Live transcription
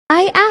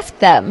I asked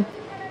them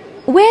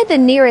where the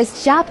nearest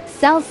shop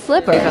sells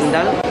slippers.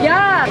 Sandal?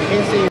 Yeah. You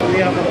can see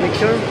we have a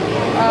picture.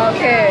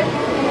 Okay.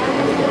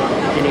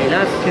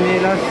 Chinelas.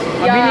 Chinelas.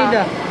 Yeah.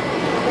 Avenida.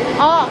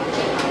 Oh,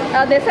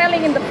 they're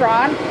selling in the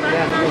front.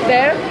 Yeah.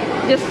 There,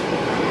 just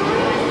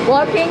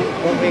walking.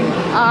 Walking.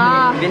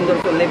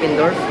 Vendors, only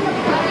vendors.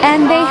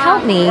 And they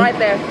helped me. Right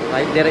there.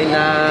 Right there in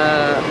the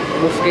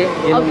mosque.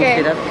 You know Okay.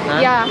 mosque that?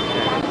 Huh?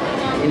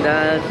 Yeah. In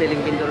the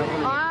selling vendor.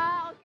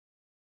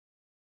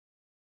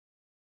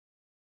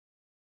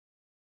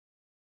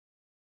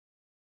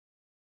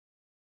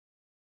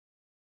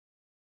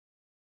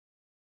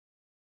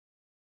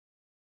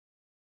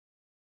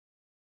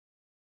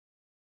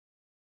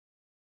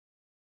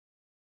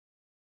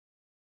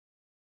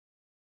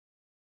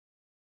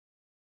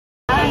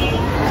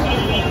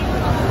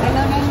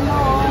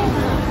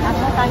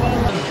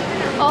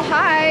 Oh,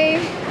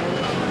 hi.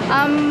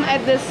 I'm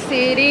at the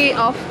city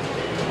of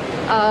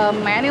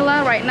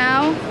Manila right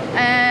now,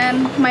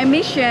 and my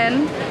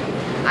mission,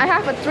 I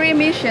have a 3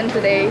 mission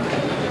today.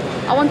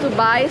 I want to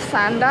buy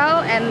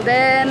sandal, and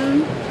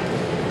then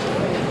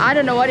I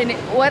don't know what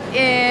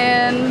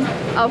in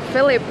a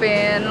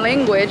Philippine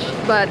language,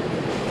 but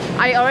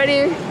I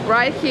already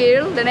write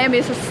here. The name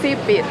is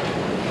Sipit,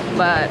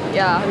 but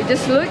yeah, we're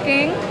just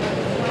looking,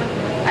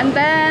 and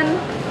then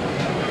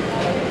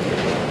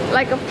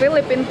like a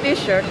Philippine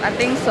t-shirt, I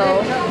think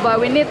so, but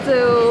we need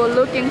to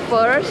looking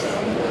first.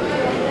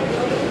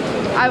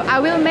 I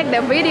will make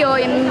the video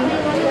in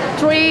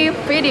 3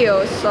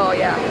 videos, so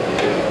yeah.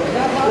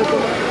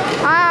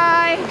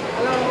 Hi.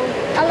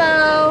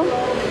 Hello.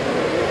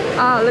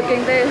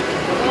 Looking this.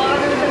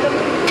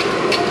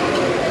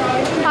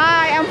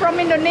 Hi, I'm from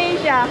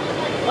Indonesia.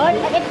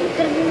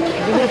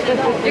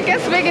 You can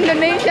speak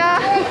Indonesia.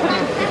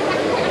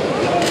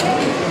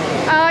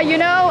 You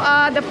know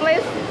the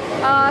place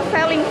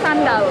selling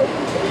sandal,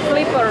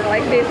 slipper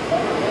like this.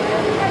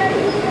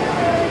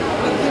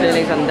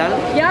 Selling sandal?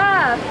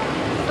 Yeah,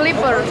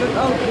 slipper.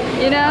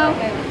 You know,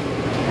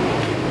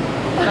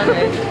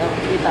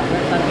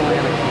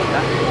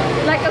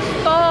 like a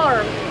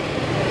store.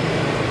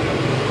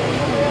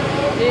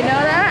 Do you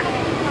know that?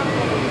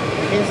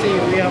 You can see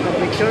we have a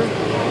picture.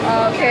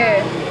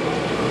 Okay.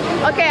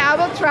 Okay, I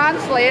will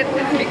translate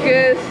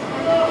because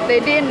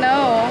they didn't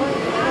know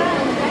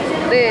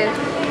this.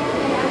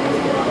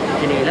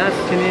 Chinelas.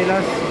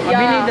 Chinelas. Yeah.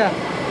 Avenida.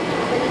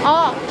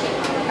 Oh,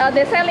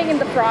 they're selling in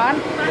the front.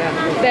 Yeah.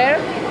 There,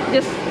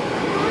 just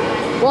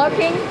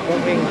walking.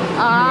 Walking.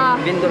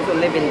 Vendors,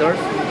 only vendors.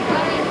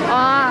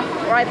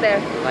 Right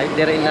there. Right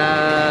there in the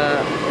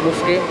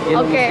mosque. You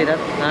know Okay. mosque that?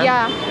 Huh?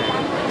 Yeah.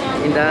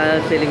 In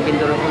the selling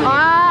vendor.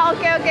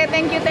 Okay, okay.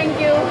 Thank you, thank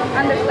you.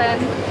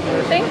 Understand.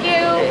 Thank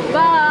you.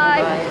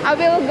 Bye. I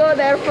will go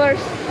there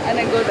first and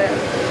then go there.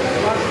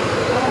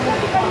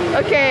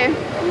 Okay.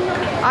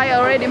 I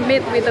already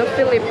meet with the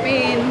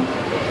Philippine,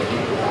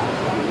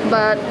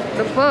 but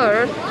the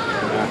first.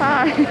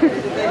 Hi.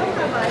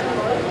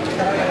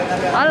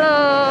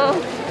 Hello.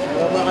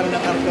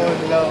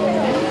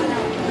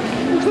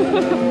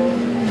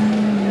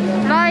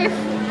 Nice.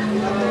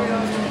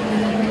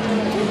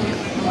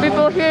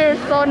 People here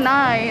so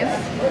nice.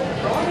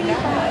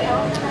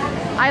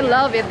 I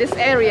love it, this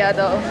area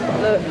though.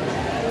 Look.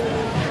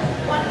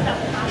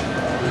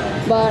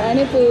 But I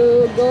need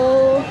to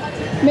go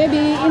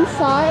maybe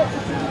inside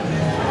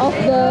of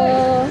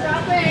the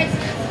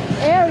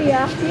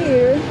area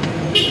here.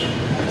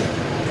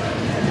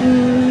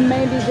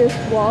 Maybe just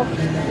walk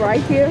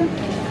right here.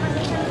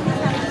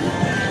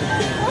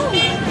 Oh,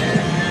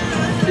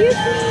 excuse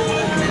me.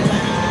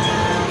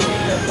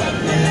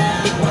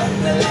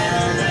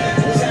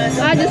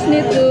 I just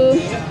need to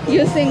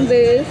using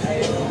this.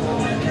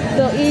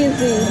 So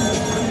easy.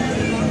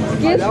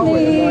 Excuse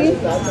me.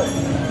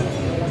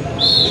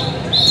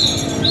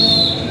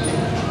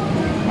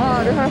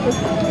 Oh, they have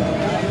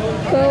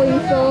selling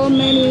so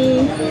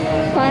many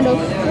kind of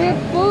street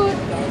food.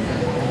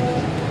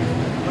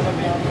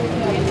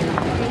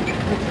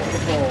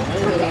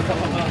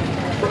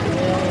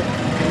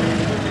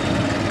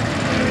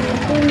 I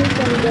think we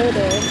can go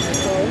there.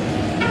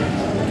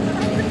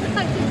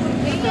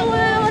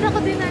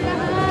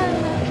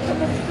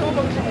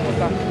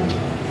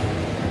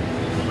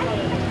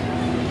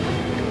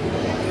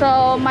 So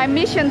my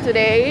mission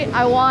today,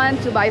 I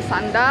want to buy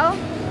sandal,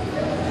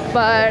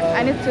 but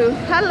I need to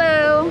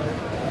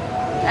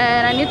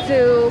and I need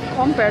to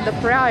compare the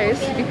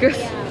price because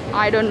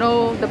I don't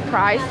know the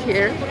price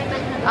here.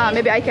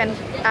 Maybe I can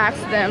ask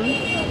them,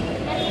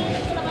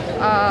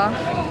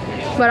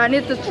 but I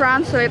need to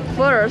translate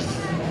first.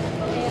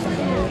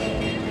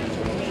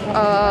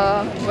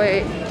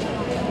 Wait,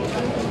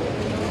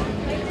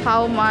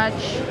 how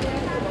much?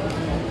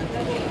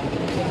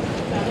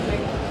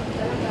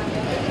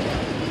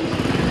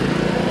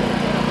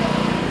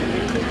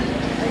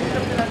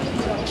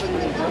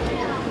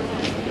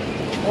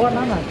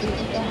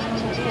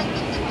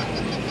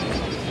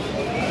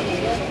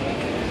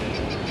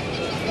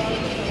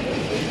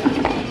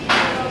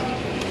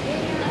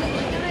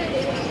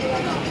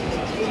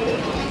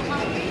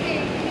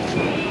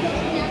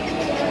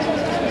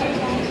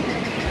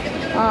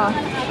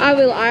 I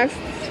will ask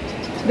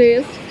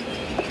this.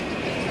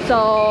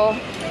 So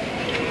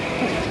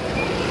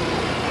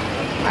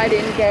I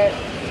didn't get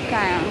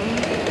scam.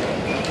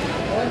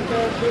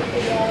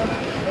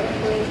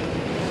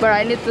 But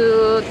I need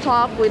to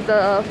talk with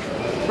the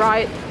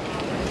right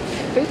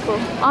people.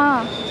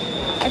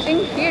 I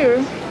think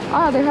here.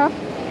 They have.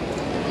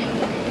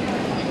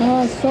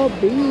 So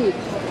big.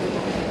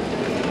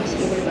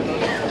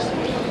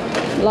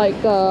 Like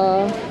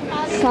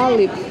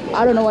salib.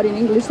 I don't know what in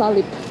English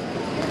salib.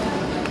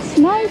 It's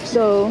nice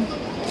though.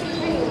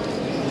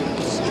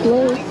 It's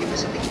close.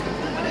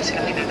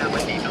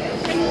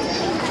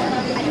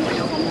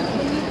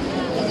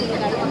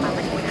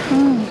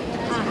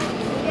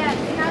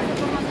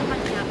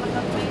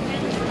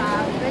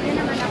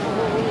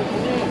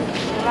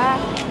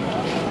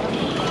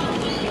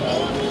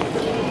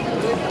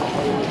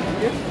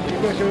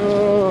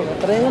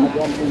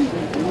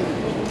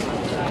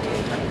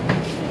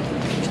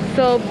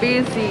 So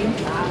busy.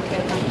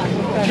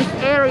 This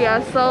area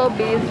is so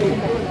busy.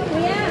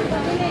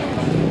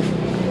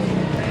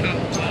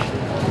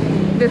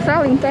 They're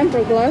selling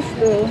tempered glass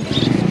too.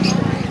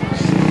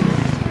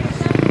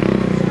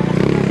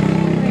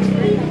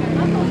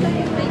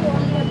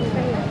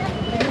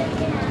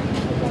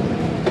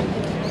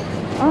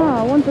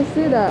 I want to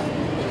see that.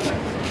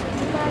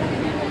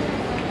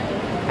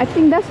 I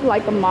think that's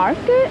like a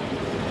market.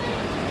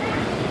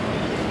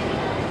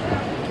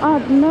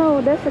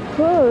 No, that's a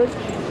church.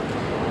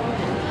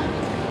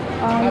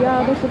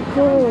 Yeah, that's a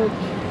church.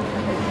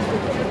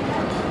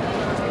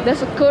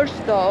 There's a church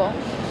though.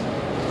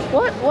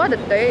 What a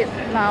date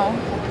now?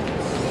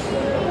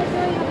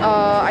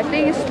 I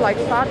think it's like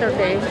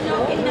Saturday.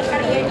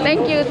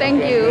 Thank you.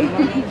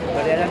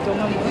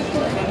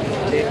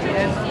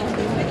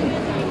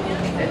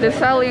 They're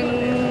selling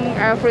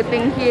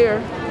everything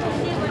here.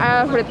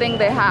 Everything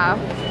they have.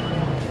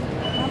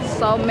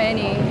 So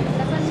many.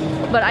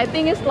 But I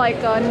think it's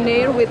like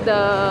near with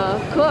the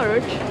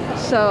church.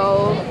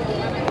 So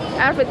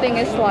everything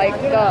is like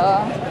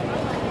a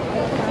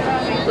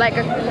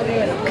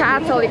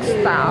Catholic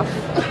stuff,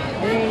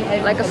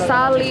 like a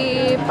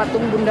salib,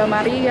 patung Bunda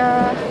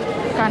Maria,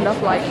 kind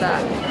of like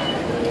that.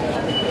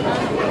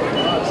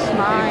 It's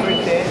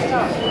nice.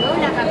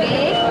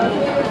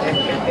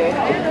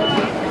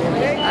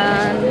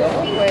 And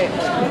wait,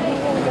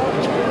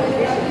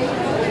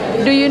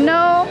 do you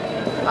know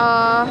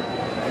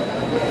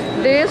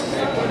this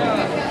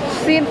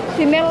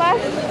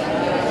Sinelas?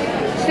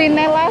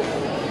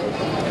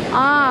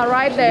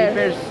 Right there.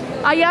 Slippers.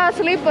 Yeah,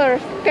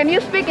 slippers. Can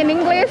you speak in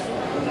English?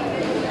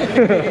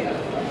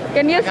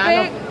 Can you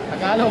speak?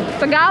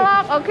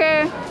 Tagalog?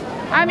 Okay.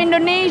 I'm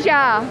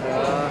Indonesia.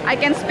 I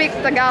can speak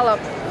Tagalog.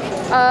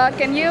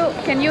 Can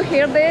you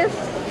hear this?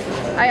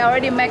 I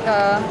already make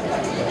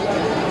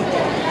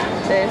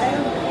this.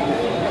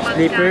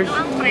 Slippers.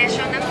 Ang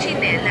presyo ng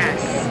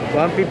tsinelas?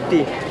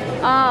 150.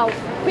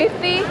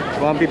 50?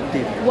 150.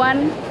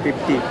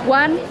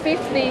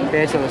 150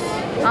 pesos.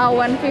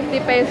 150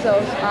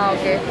 pesos.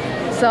 Okay.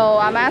 So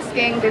I'm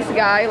asking this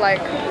guy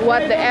like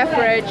what the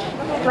average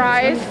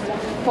price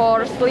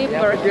for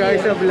sleepers here.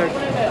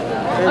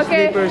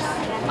 Okay. Slippers.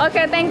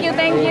 Okay, thank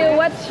you.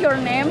 What's your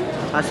name?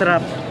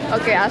 Asrap.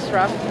 Okay,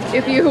 Ashraf.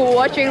 If you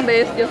watching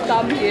this, just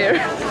come here.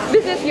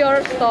 This is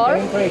your store?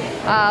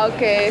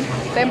 Okay.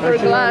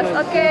 Tempered glass.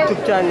 Okay.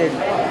 YouTube channel.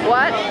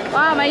 What?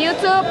 My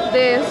YouTube.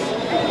 This.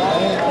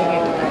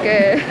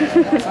 Okay.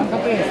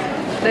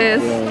 This.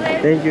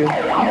 Thank you.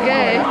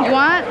 Okay. You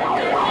want?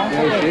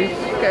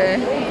 Okay.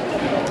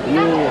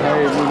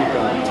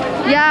 HaiMonika.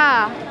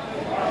 Yeah.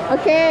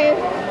 Okay.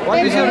 What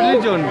Thank is your you.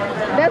 religion?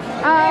 That's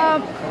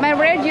my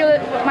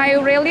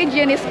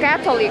religion is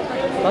Catholic.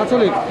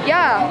 Catholic.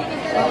 Yeah.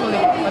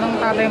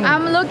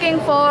 I'm looking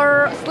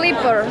for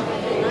sleeper.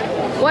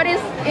 What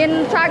is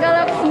in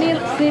Tagalog?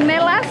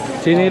 Sinelas?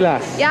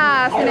 Sinilas.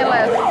 Yeah,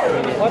 sinelas.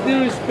 What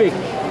do you speak?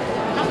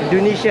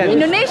 Indonesian.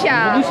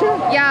 Indonesia?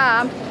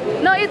 Yeah.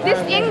 No,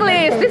 this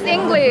English. This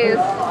English.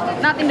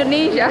 Not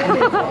Indonesia.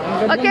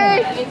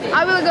 Okay.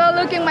 I will go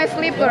looking my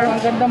sleeper.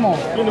 Ang ganda mo.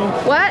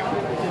 What?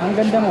 Ang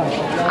ganda mo.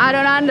 I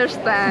don't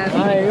understand.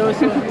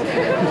 Ayos.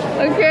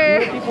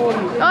 Okay.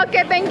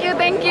 Okay, thank you.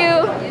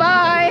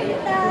 Bye.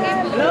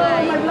 Hello,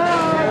 my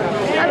love.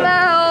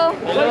 Hello.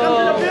 Welcome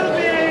to the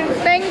Philippines.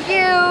 Thank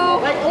you.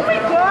 Oh my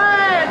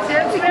God!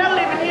 Since we are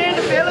living here in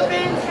the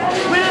Philippines,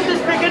 we have to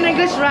speak in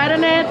English, right,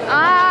 Annette?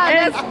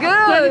 That's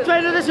good.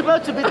 2020 is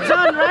about to be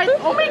done, right?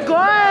 Oh my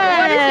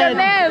God! What is your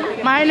name?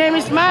 My name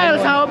is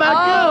Miles. How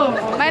about you?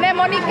 My name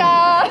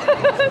Monika.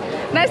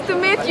 Nice to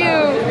meet you.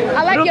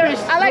 I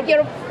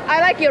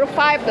like your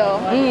vibe though.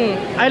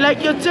 I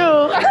like you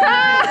too.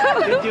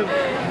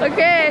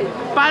 Okay.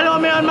 Follow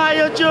me on my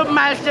YouTube,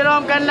 Miles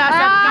Jerome Canlas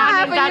at I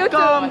have a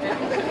canon.com.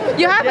 YouTube.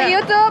 You have a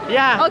YouTube?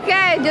 Yeah.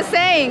 Okay, just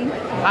saying.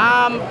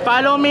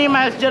 Follow me,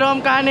 Miles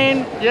Jerome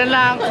Canin. Yan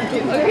lang.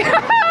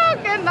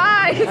 Okay,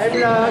 nice.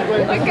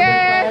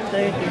 Okay.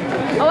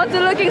 I want to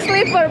looking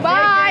sleeper.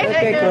 Bye.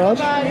 Okay, cross.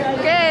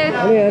 Okay.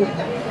 Ano yan?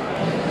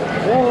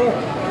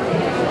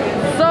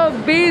 So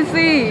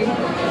busy.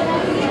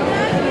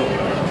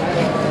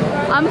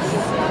 I'm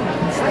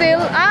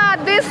still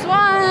this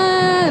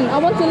one. I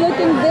want to look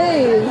in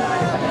this.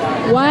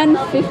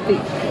 150.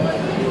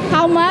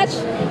 How much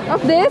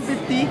of this?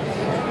 50.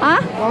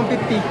 Huh?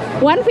 150.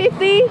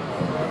 150.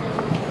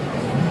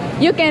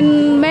 You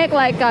can make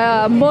like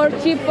a more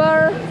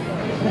cheaper.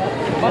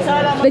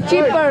 The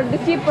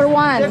cheaper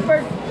one.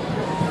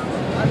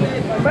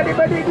 Badi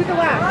dito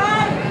ka.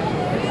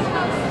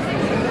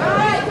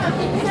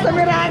 Gusto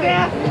mo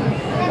raga?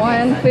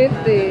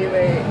 150.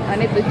 Wait, I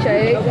need to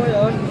check.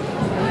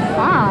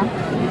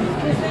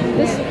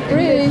 This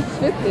pretty is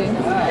 50.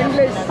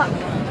 English.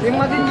 Yung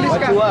mag-English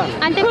ka.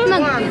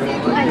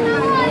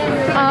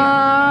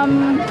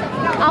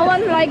 I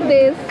want like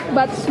this,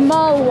 but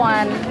small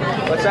one.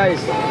 What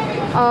size?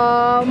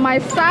 My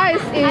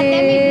size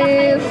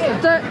is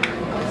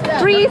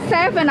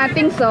 3.7, I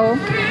think so.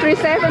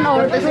 3.7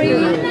 or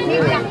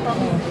 3.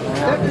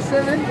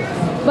 37.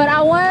 But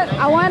I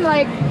want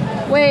like,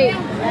 wait.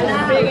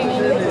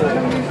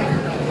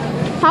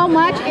 How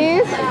much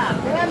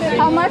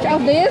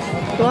of this?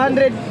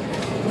 200.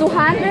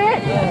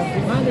 200?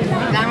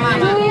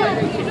 Too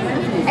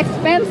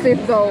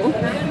expensive though.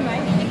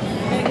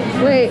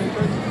 Wait.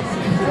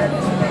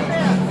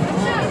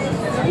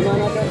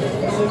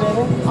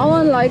 I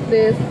want like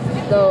this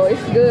though.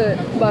 It's good,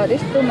 but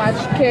it's too much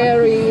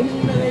carry.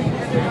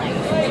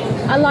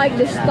 I like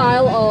the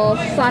style of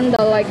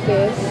sandal like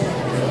this.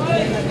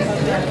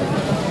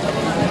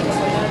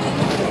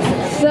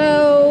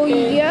 So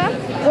yeah.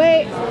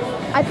 Wait.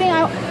 I think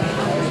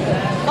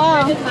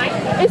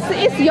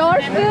it's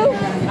yours too?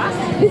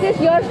 This is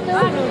yours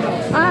too?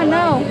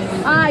 No.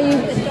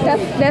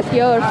 That's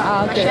yours.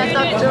 Okay.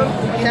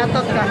 Shout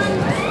out ka.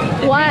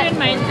 What? I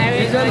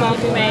will give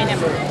you my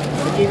number.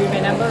 Give you my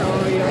number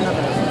or your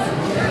number.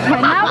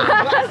 My number?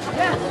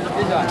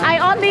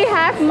 I only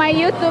have my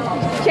YouTube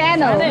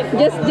channel.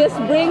 Just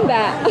bring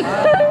that.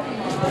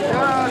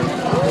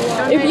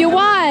 If you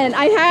want,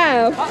 I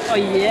have. Oh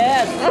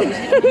yes.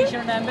 Is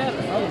your number?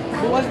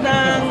 Bukas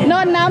ng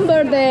No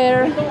number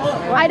there.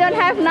 I don't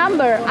have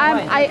number.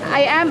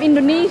 I am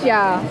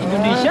Indonesia.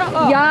 Indonesia?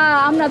 Oh.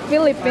 Yeah, I'm not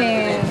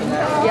Philippine.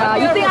 Yeah,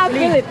 you think I'm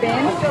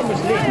Philippine?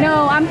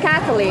 No, I'm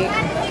Catholic.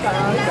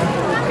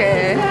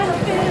 Okay.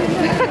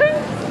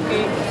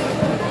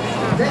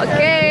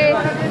 Okay.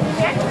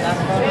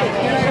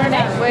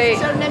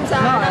 Wait.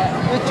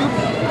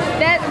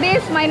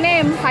 This my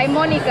name,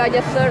 HaiMonika.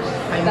 Just search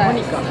that.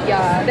 HaiMonika.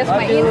 Yeah, that's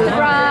my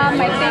Instagram,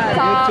 my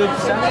TikTok.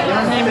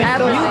 Your name is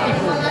so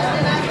beautiful.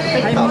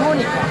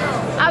 HaiMonika.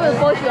 I will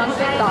post you on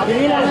TikTok.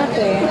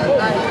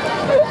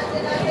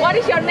 What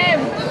is your name?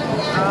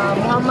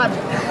 Muhammad.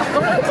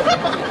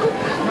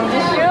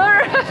 You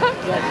sure?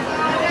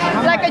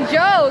 Like a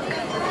joke.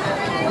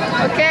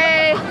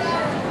 Okay.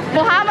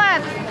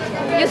 Muhammad,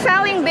 you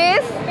selling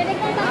this?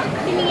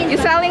 You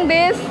selling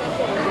this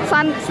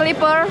sun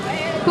slipper?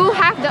 Who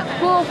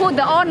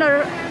the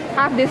owner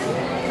have this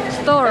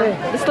store?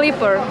 The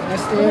slipper.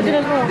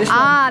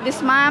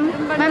 This ma'am.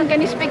 Ma'am, can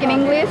you speak in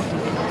English?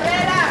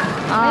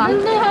 I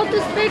don't know how to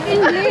speak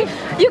English.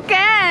 You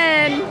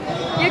can.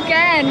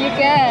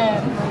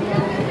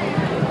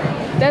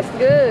 That's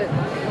good.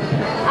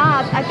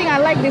 I think I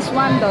like this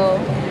one though.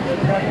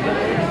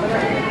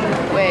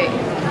 Wait.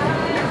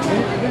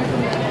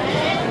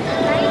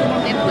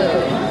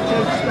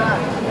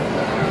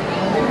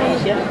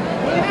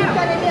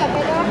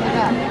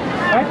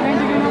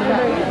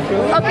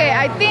 Okay,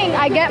 I think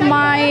I get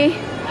my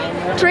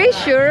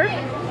treasure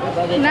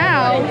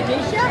now.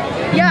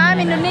 Yeah, I'm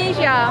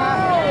Indonesia.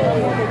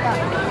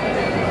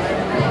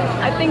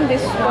 I think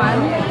this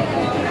one.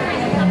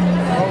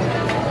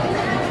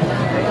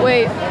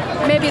 Wait,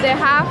 maybe they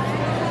have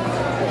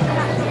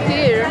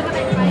here.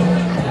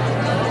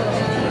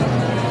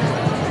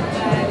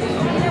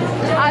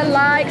 I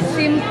like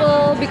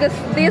simple because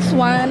this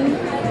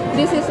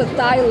is a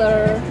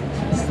Tyler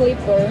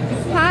slipper.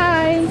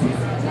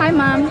 Hi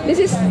mom, this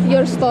is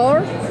your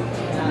store?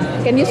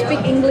 Can you speak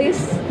English?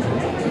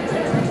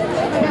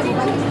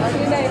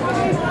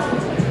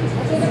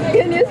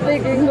 Can you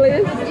speak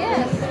English?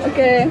 Yes.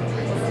 Okay.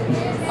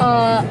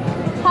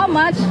 How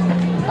much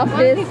of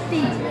this?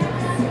 150.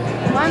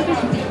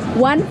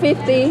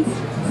 150.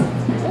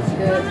 That's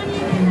good.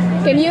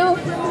 Can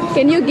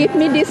you give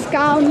me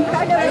discount?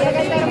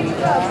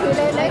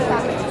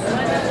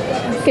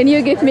 Can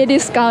you give me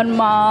discount,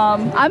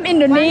 mom? I'm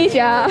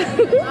Indonesia.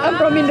 I'm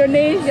from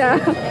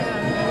Indonesia.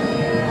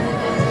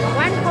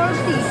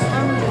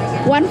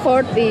 140.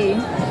 140.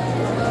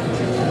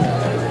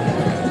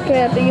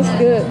 Okay, I think it's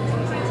good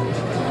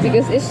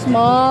because it's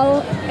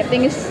small. I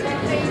think it's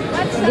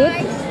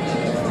good.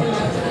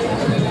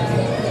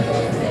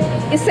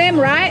 It's same,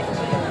 right?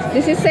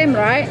 This is same,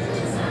 right?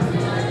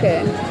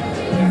 Okay.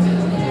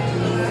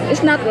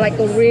 It's not like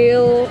a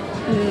real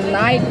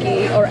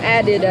Nike or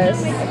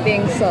Adidas, I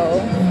think so,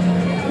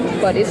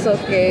 but it's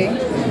okay.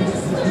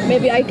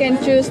 Maybe I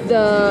can choose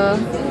the,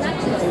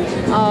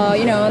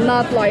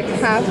 not like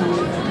half.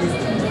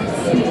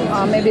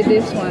 Maybe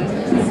this one.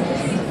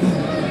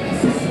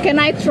 Can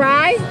I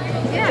try?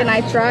 Yeah. Can I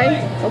try?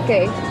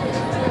 Okay.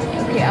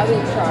 Okay, I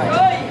will try.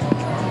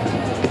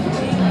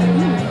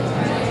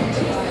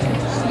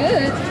 It's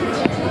good.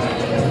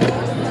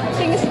 I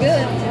think it's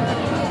good.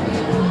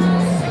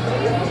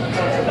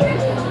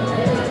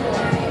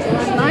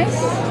 It's nice.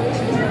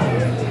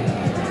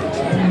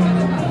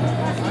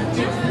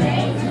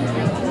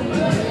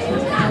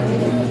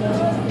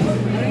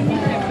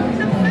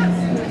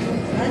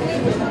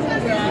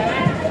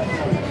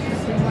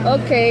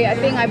 Okay, I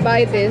think I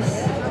buy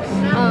this.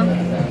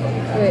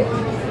 Wait.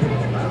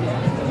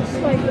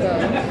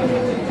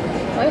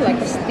 It's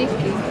like a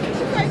sticky.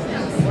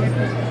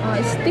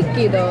 It's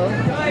sticky though.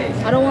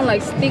 I don't want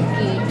like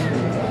sticky.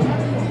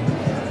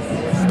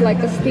 It's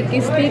like a sticky.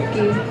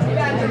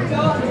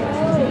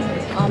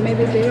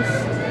 Maybe this.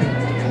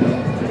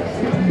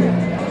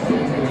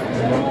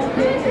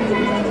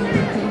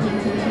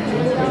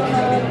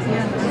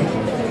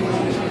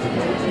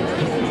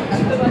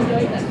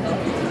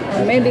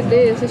 Maybe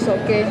this is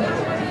okay.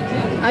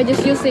 I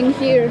just using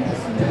here.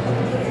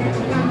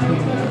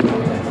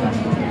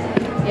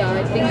 Yeah,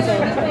 I think so.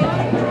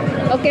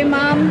 Okay,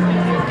 mom.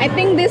 I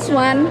think this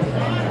one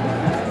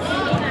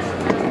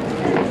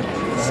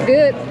is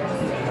good.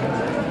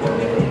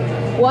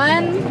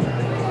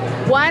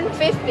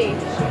 150.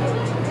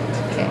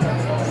 Okay,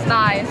 it's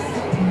nice.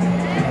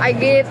 I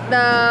get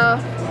the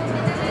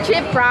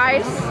cheap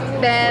price,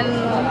 then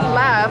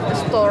left the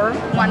store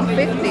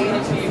 150.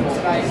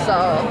 So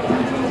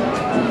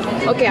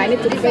okay, I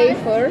need to pay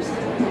first.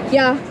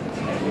 Yeah,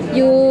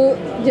 you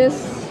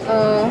just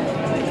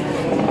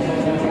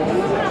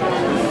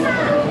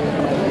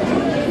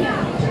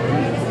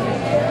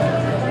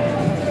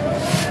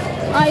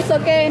it's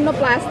okay, no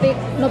plastic.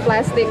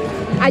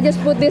 I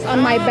just put this on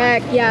my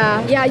bag.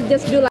 Yeah, you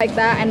just do like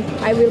that and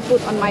I will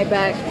put on my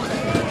bag.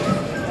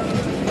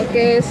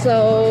 Okay,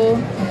 so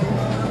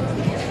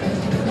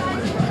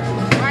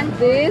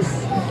this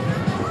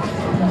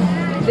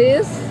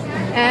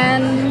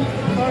and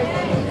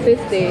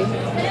 50.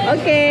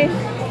 Okay.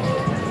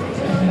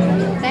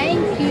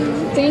 Thank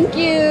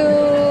you.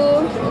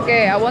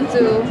 Okay, I want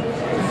to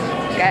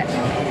get.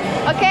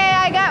 Okay,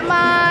 I got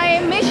my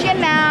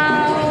mission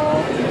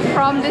now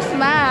from this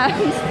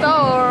man's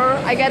store.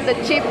 I got the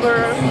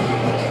cheaper.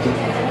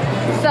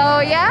 So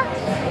yeah,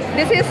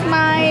 this is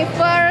my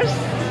first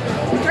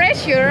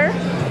treasure,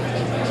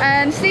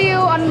 and see you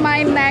on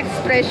my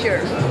next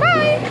treasure.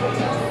 Bye.